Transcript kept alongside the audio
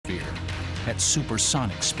at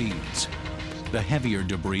supersonic speeds. The heavier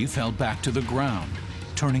debris fell back to the ground,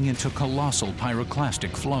 turning into colossal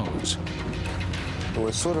pyroclastic flows. It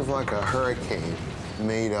was sort of like a hurricane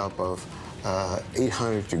made up of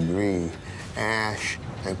 800-degree ash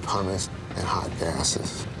and pumice and hot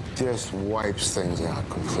gases. Just wipes things out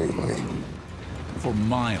completely. For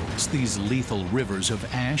miles, these lethal rivers of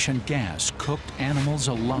ash and gas cooked animals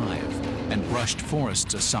alive and brushed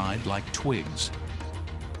forests aside like twigs.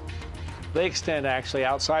 They extend actually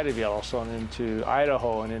outside of Yellowstone into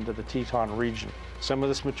Idaho and into the Teton region. Some of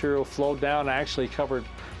this material flowed down and actually covered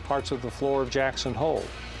parts of the floor of Jackson Hole.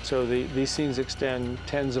 So these things extend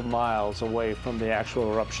tens of miles away from the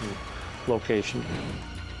actual eruption location.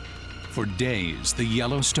 For days, the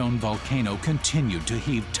Yellowstone volcano continued to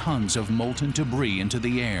heave tons of molten debris into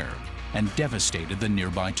the air and devastated the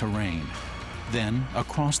nearby terrain. Then,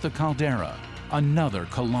 across the caldera, another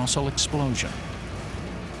colossal explosion.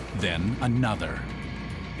 Then another.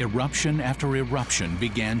 Eruption after eruption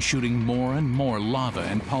began shooting more and more lava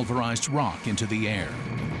and pulverized rock into the air.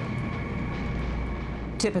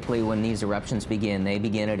 Typically, when these eruptions begin, they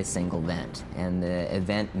begin at a single vent, and the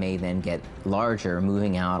event may then get larger,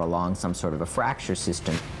 moving out along some sort of a fracture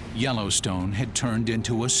system. Yellowstone had turned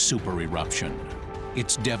into a super eruption.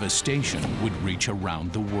 Its devastation would reach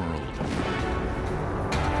around the world.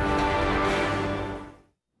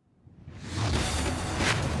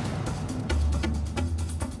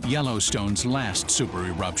 Yellowstone's last super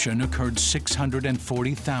eruption occurred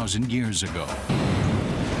 640,000 years ago.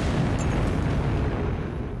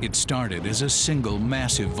 It started as a single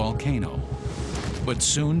massive volcano, but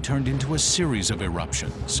soon turned into a series of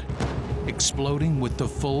eruptions, exploding with the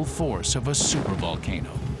full force of a supervolcano.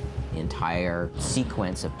 The entire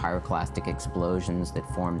sequence of pyroclastic explosions that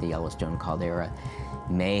formed the Yellowstone caldera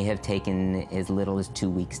may have taken as little as 2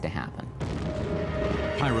 weeks to happen.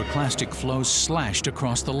 Pyroclastic flows slashed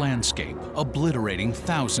across the landscape, obliterating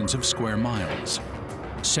thousands of square miles.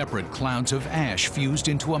 Separate clouds of ash fused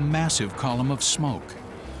into a massive column of smoke.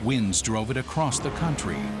 Winds drove it across the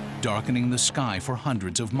country, darkening the sky for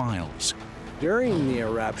hundreds of miles. During the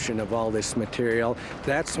eruption of all this material,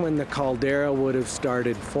 that's when the caldera would have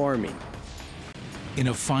started forming. In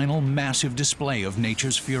a final massive display of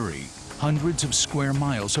nature's fury, hundreds of square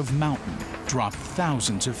miles of mountain dropped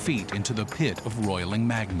thousands of feet into the pit of roiling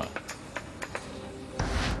magma.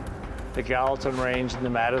 The Gallatin Range and the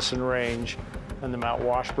Madison Range and the Mount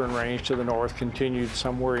Washburn Range to the north continued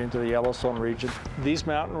somewhere into the Yellowstone region. These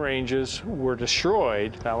mountain ranges were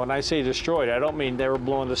destroyed. Now, when I say destroyed, I don't mean they were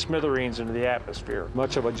blown to smithereens into the atmosphere.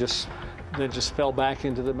 Much of it just fell back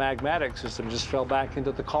into the magmatic system, just fell back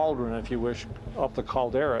into the cauldron, if you wish, up the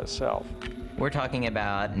caldera itself. We're talking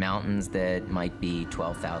about mountains that might be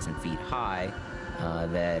 12,000 feet high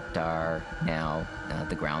that are now,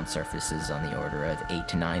 the ground surface is on the order of 8,000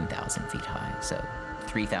 to 9,000 feet high. So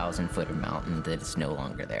 3,000 foot of mountain that is no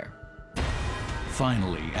longer there.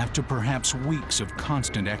 Finally, after perhaps weeks of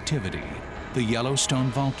constant activity, the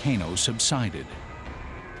Yellowstone volcano subsided.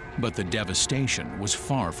 But the devastation was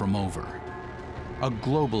far from over. A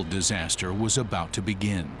global disaster was about to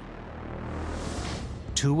begin.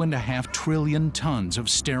 2.5 trillion tons of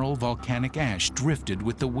sterile volcanic ash drifted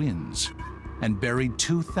with the winds and buried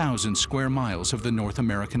 2,000 square miles of the North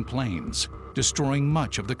American plains, destroying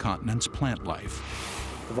much of the continent's plant life.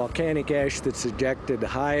 The volcanic ash that's ejected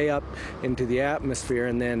high up into the atmosphere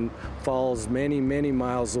and then falls many, many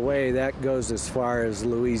miles away, that goes as far as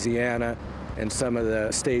Louisiana and some of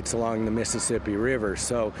the states along the Mississippi River.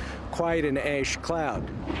 So quite an ash cloud.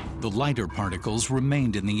 The lighter particles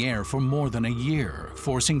remained in the air for more than a year,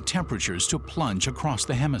 forcing temperatures to plunge across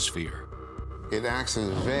the hemisphere. It acts as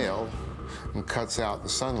a veil and cuts out the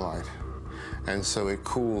sunlight, and so it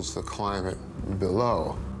cools the climate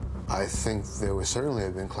below. I think there would certainly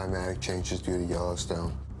have been climatic changes due to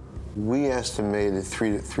Yellowstone. We estimated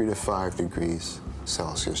 3 to 5 degrees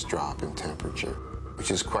Celsius drop in temperature,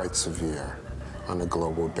 which is quite severe on a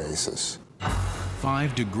global basis.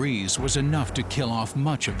 5 degrees was enough to kill off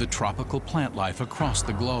much of the tropical plant life across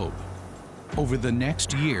the globe. Over the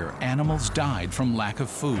next year, animals died from lack of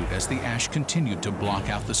food as the ash continued to block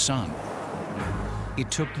out the sun. It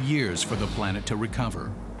took years for the planet to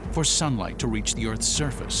recover, for sunlight to reach the Earth's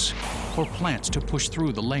surface, for plants to push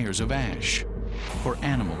through the layers of ash, for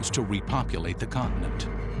animals to repopulate the continent.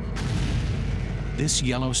 This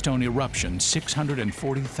Yellowstone eruption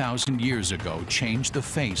 640,000 years ago changed the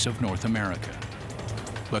face of North America.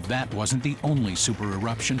 But that wasn't the only super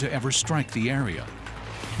eruption to ever strike the area.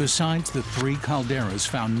 Besides the 3 calderas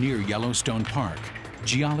found near Yellowstone Park,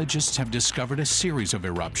 geologists have discovered a series of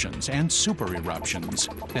eruptions and super eruptions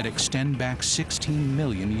that extend back 16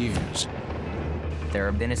 million years. there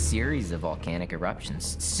have been a series of volcanic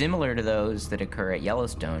eruptions similar to those that occur at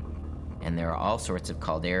Yellowstone, and there are all sorts of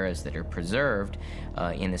calderas that are preserved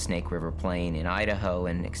in the Snake River Plain in Idaho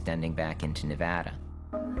and extending back into Nevada.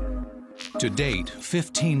 To date,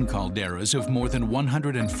 15 calderas of more than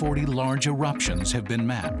 140 large eruptions have been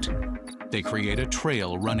mapped. They create a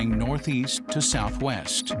trail running northeast to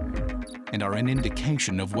southwest and are an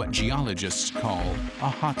indication of what geologists call a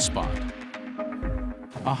hotspot.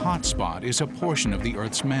 A hotspot is a portion of the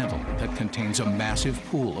Earth's mantle that contains a massive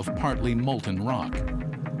pool of partly molten rock.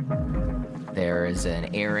 There is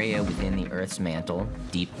an area within the Earth's mantle,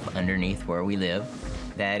 deep underneath where we live,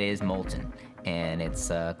 that is molten. And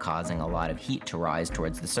it's causing a lot of heat to rise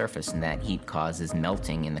towards the surface, and that heat causes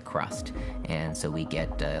melting in the crust. And so we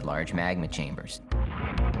get large magma chambers.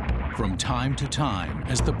 From time to time,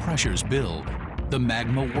 as the pressures build, the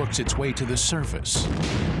magma works its way to the surface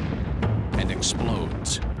and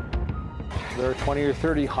explodes. There are 20 or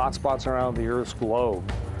 30 hotspots around the Earth's globe,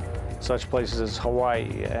 such places as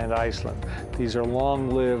Hawaii and Iceland. These are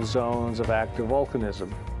long-lived zones of active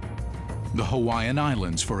volcanism. The Hawaiian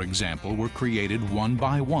Islands, for example, were created one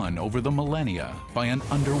by one over the millennia by an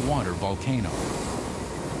underwater volcano.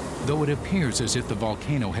 Though it appears as if the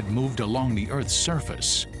volcano had moved along the Earth's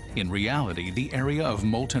surface, in reality, the area of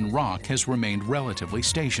molten rock has remained relatively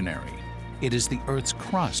stationary. It is the Earth's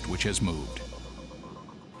crust which has moved.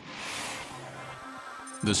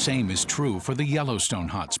 The same is true for the Yellowstone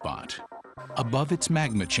hotspot. Above its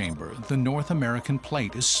magma chamber, the North American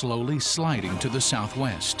plate is slowly sliding to the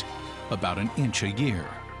southwest, about an inch a year.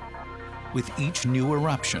 With each new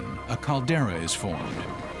eruption, a caldera is formed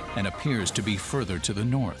and appears to be further to the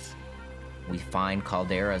north. We find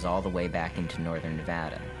calderas all the way back into northern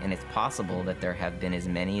Nevada, and it's possible that there have been as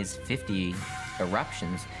many as 50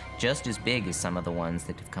 eruptions just as big as some of the ones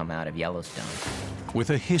that have come out of Yellowstone. With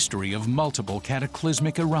a history of multiple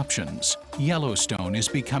cataclysmic eruptions, Yellowstone is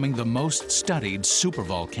becoming the most studied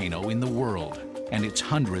supervolcano in the world, and its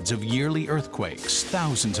hundreds of yearly earthquakes,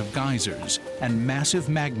 thousands of geysers, and massive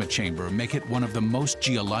magma chamber make it one of the most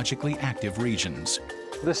geologically active regions.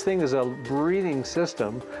 This thing is a breathing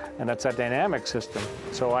system, and it's a dynamic system.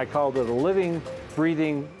 So I called it a living,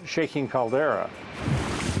 breathing, shaking caldera.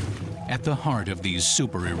 At the heart of these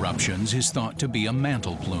super eruptions is thought to be a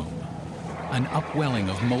mantle plume, an upwelling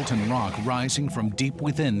of molten rock rising from deep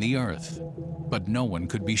within the Earth. But no one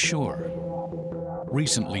could be sure.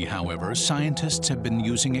 Recently, however, scientists have been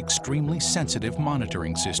using extremely sensitive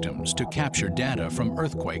monitoring systems to capture data from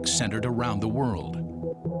earthquakes centered around the world.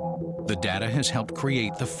 The data has helped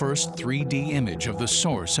create the first 3D image of the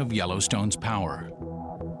source of Yellowstone's power.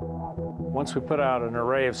 Once we put out an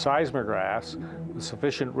array of seismographs with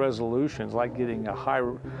sufficient resolutions, like getting a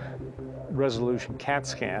high-resolution CAT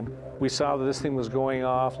scan, we saw that this thing was going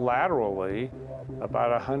off laterally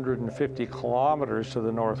about 150 kilometers to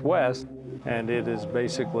the northwest, and it is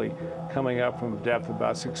basically coming up from a depth of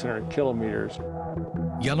about 600 kilometers.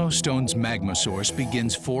 Yellowstone's magma source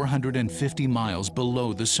begins 450 miles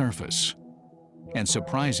below the surface, and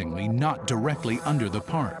surprisingly not directly under the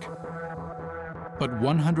park, but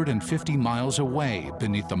 150 miles away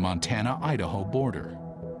beneath the Montana-Idaho border.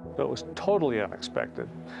 But it was totally unexpected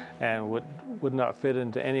and would not fit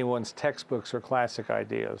into anyone's textbooks or classic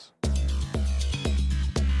ideas.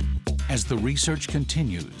 As the research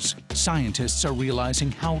continues, scientists are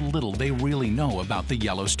realizing how little they really know about the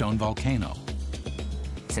Yellowstone volcano.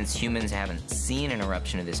 Since humans haven't seen an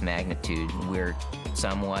eruption of this magnitude, we're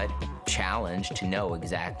somewhat challenged to know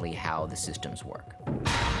exactly how the systems work.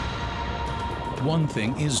 One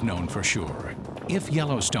thing is known for sure. If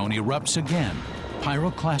Yellowstone erupts again,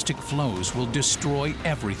 pyroclastic flows will destroy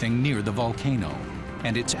everything near the volcano,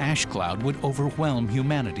 and its ash cloud would overwhelm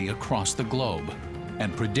humanity across the globe.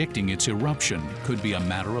 And predicting its eruption could be a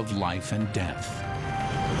matter of life and death.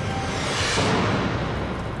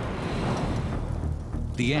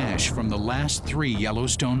 The ash from the last 3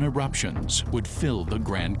 Yellowstone eruptions would fill the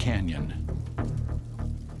Grand Canyon.